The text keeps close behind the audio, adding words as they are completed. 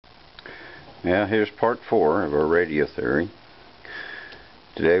Yeah, here's part 4 of our radio theory.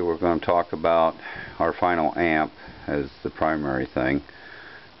 Today we're going to talk about our final amp as the primary thing.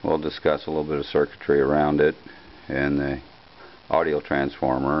 We'll discuss a little bit of circuitry around it and the audio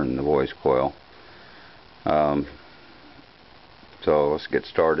transformer and the voice coil. So let's get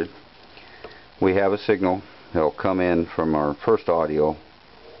started. We have a signal that will come in from our first audio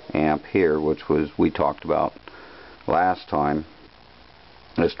amp here, which was we talked about last time,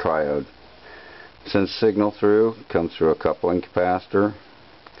 this triode. Sends signal through, comes through a coupling capacitor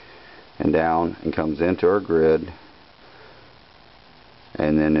and down and comes into our grid,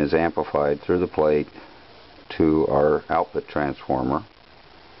 and then is amplified through the plate to our output transformer,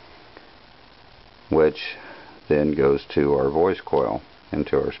 which then goes to our voice coil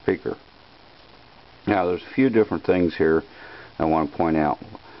into our speaker. Now there's a few different things here I want to point out.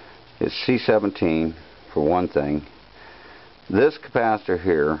 It's C17 for one thing. This capacitor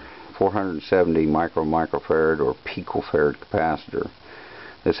here, 470 microfarad or picofarad capacitor.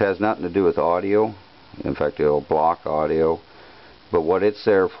 This has nothing to do with audio. In fact, it'll block audio. But what it's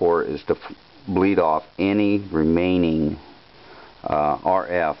there for is to bleed off any remaining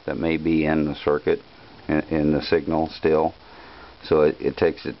RF that may be in the circuit, in the signal still. So it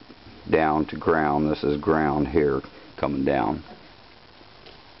takes it down to ground. This is ground here coming down.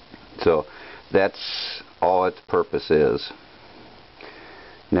 So that's all its purpose is.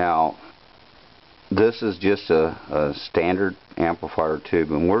 Now, this is just a standard amplifier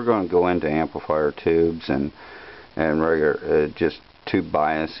tube, and we're going to go into amplifier tubes and regular just tube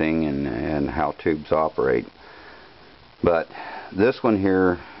biasing and how tubes operate. But this one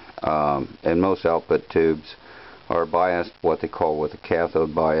here, and most output tubes are biased what they call with a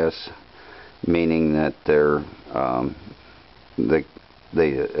cathode bias, meaning that they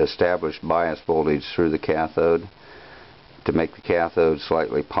establish bias voltage through the cathode to make the cathode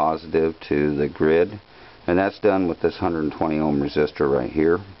slightly positive to the grid, and that's done with this 120 ohm resistor right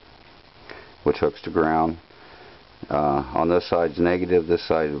here, which hooks to ground. On this side's negative, this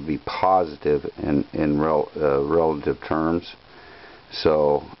side would be positive in relative terms,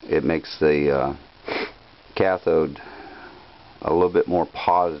 so it makes the cathode a little bit more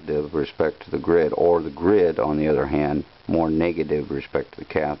positive with respect to the grid, or the grid on the other hand more negative with respect to the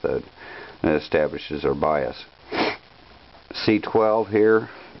cathode, and it establishes our bias. C12 here,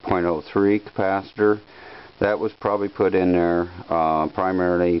 0.03 capacitor. That was probably put in there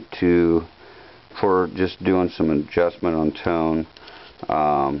primarily for just doing some adjustment on tone,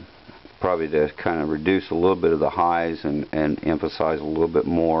 probably to kind of reduce a little bit of the highs and emphasize a little bit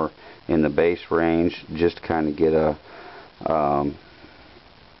more in the bass range, just to kind of get a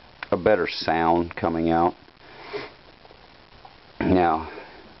better sound coming out. Now,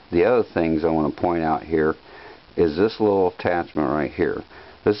 the other things I want to point out here is this little attachment right here.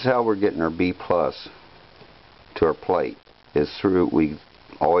 This is how we're getting our B plus to our plate, is through, we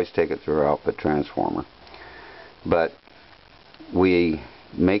always take it through our output transformer, but we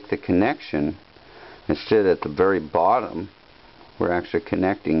make the connection instead at the very bottom. We're actually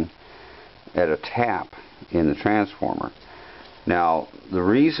connecting at a tap in the transformer. Now the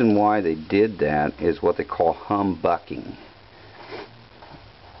reason why they did that is what they call humbucking.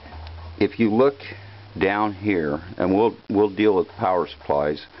 If you look down here, and we'll deal with power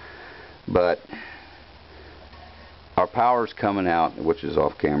supplies, but our power's coming out, which is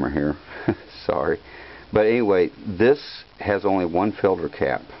off camera here, sorry, but anyway, this has only one filter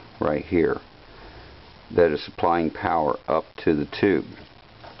cap right here that is supplying power up to the tube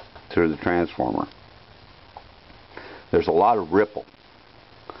through the transformer. There's a lot of ripple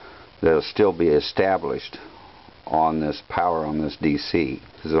that'll still be established on this power on this DC,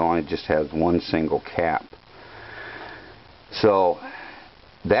 because it only just has one single cap. So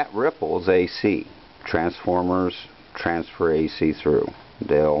that ripple is AC. Transformers transfer AC through.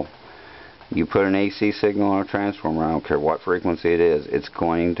 You put an AC signal on a transformer, I don't care what frequency it is, it's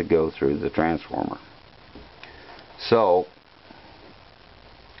going to go through the transformer. So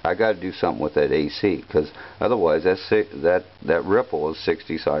I got to do something with that AC, because otherwise that ripple is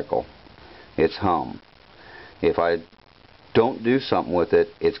 60 cycle. It's hum. If I don't do something with it,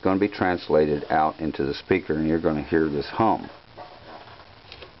 it's going to be translated out into the speaker, and you're going to hear this hum.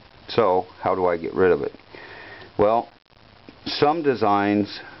 So how do I get rid of it? Well, some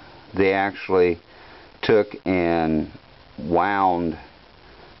designs, they actually took and wound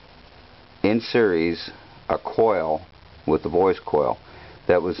in series a coil with the voice coil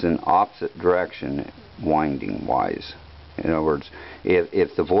that was in opposite direction winding wise. In other words,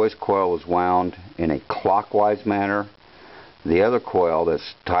 if the voice coil was wound in a clockwise manner, the other coil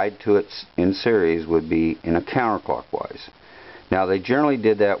that's tied to it in series would be in a counterclockwise. Now they generally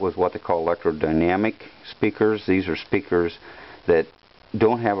did that with what they call electrodynamic speakers. These are speakers that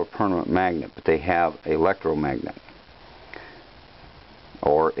don't have a permanent magnet, but they have an electromagnet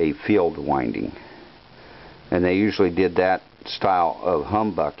or a field winding. And they usually did that style of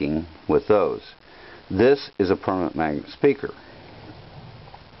humbucking with those. This is a permanent magnet speaker,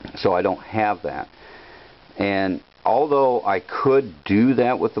 so I don't have that. And although I could do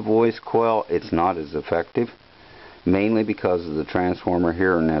that with the voice coil, it's not as effective, mainly because of the transformer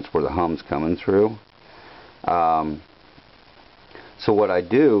here, and that's where the hum's coming through. So what I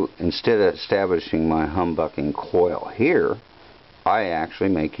do, instead of establishing my humbucking coil here, I actually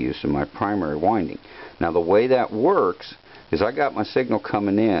make use of my primary winding. Now the way that works is I got my signal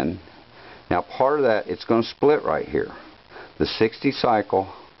coming in. Now part of that, it's going to split right here. The 60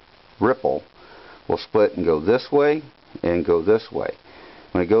 cycle ripple will split and go this way and go this way.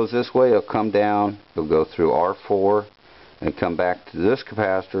 When it goes this way, it'll come down, it'll go through R4 and come back to this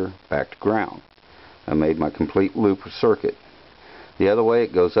capacitor, back to ground. I made my complete loop of circuit. The other way,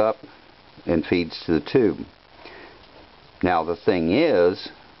 it goes up and feeds to the tube. Now the thing is,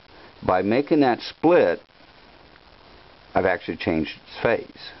 by making that split, I've actually changed its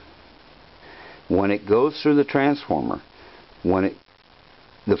phase. When it goes through the transformer,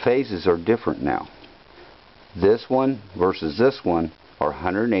 the phases are different now. This one versus this one are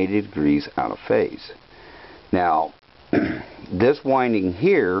 180 degrees out of phase. Now, this winding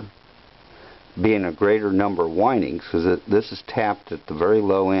here, being a greater number of windings, because this is tapped at the very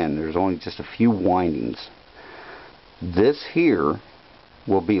low end, there's only just a few windings. This here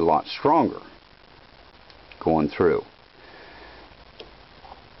will be a lot stronger going through,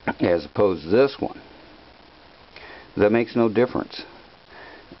 as opposed to this one. That makes no difference.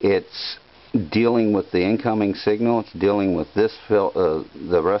 It's dealing with the incoming signal. It's dealing with this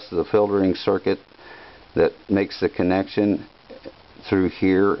the rest of the filtering circuit that makes the connection through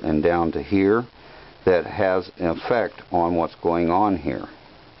here and down to here, that has an effect on what's going on here.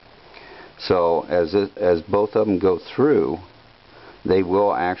 So as both of them go through, they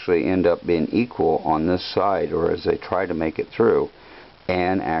will actually end up being equal on this side, or as they try to make it through,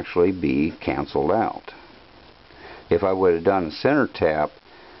 and actually be canceled out. If I would have done a center tap,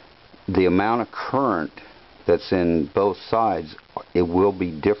 the amount of current that's in both sides, it will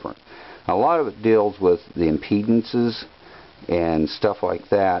be different. A lot of it deals with the impedances and stuff like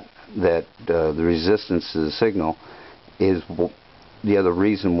that, the resistance to the signal is the other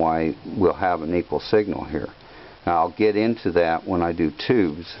reason why we'll have an equal signal here. Now I'll get into that when I do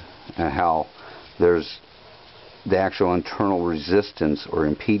tubes, and how there's the actual internal resistance or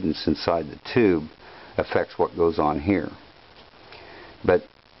impedance inside the tube affects what goes on here. But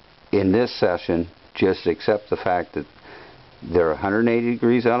in this session, just accept the fact that they're 180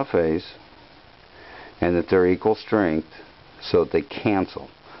 degrees out of phase and that they're equal strength, so that they cancel.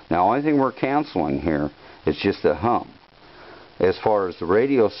 Now, the only thing we're canceling here is just a hum. As far as the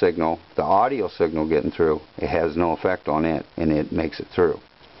radio signal, the audio signal getting through, it has no effect on it, and it makes it through.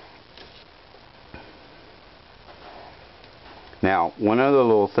 Now, one other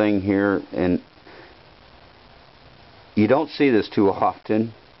little thing here, and you don't see this too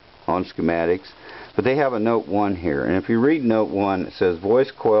often on schematics, but they have a note 1 here, and if you read note 1, it says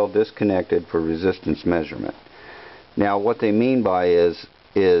voice coil disconnected for resistance measurement. Now what they mean by is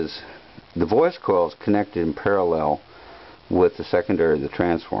the voice coil is connected in parallel with the secondary of the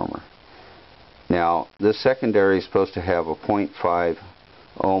transformer. Now this secondary is supposed to have a 0.5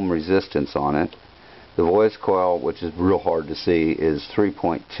 ohm resistance on it. The voice coil, which is real hard to see, is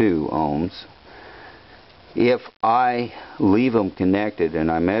 3.2 ohms. If I leave them connected and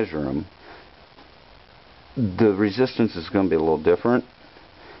I measure them, the resistance is going to be a little different,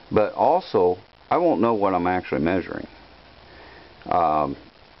 but also I won't know what I'm actually measuring.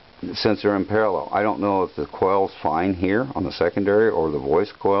 Since they're in parallel, I don't know if the coil's fine here on the secondary or the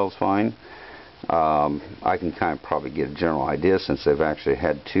voice coil's fine. I can kind of probably get a general idea since they've actually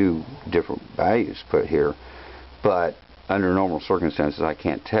had 2 different values put here, but under normal circumstances I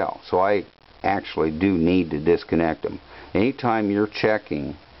can't tell. So I actually do need to disconnect them. Anytime you're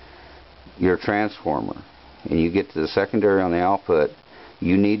checking your transformer and you get to the secondary on the output,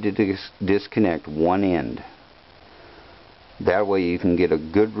 you need to disconnect one end. That way you can get a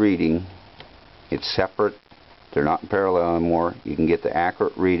good reading. It's separate. They're not in parallel anymore. You can get the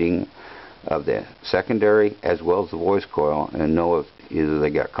accurate reading of the secondary as well as the voice coil and know if either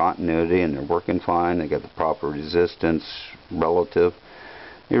they got continuity and they're working fine, they got the proper resistance relative.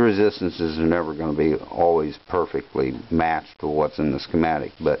 Your resistances are never going to be always perfectly matched to what's in the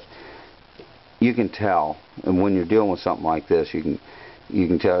schematic, but you can tell. And when you're dealing with something like this, you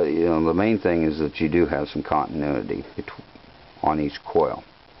can tell. The main thing is that you do have some continuity on each coil.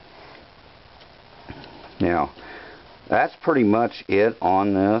 Now, that's pretty much it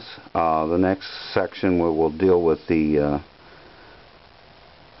on this. The next section we will deal with the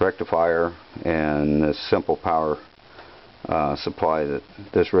rectifier and the simple power supply that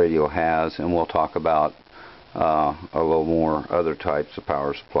this radio has, and we'll talk about a little more other types of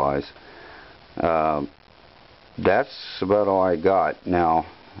power supplies. That's about all I got. Now,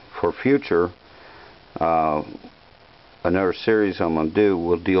 for future, another series I'm going to do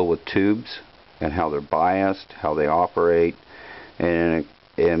will deal with tubes and how they're biased, how they operate, and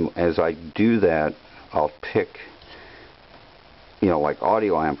as I do that, I'll pick, like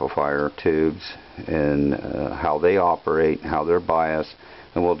audio amplifier tubes and how they operate, how they're biased,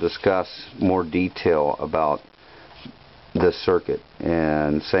 and we'll discuss more detail about this circuit.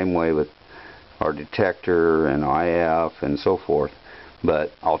 And same way with our detector and IF and so forth.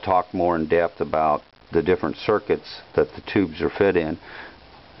 But I'll talk more in depth about the different circuits that the tubes are fit in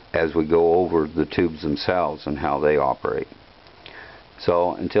as we go over the tubes themselves and how they operate.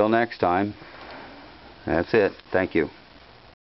 So until next time, that's it. Thank you.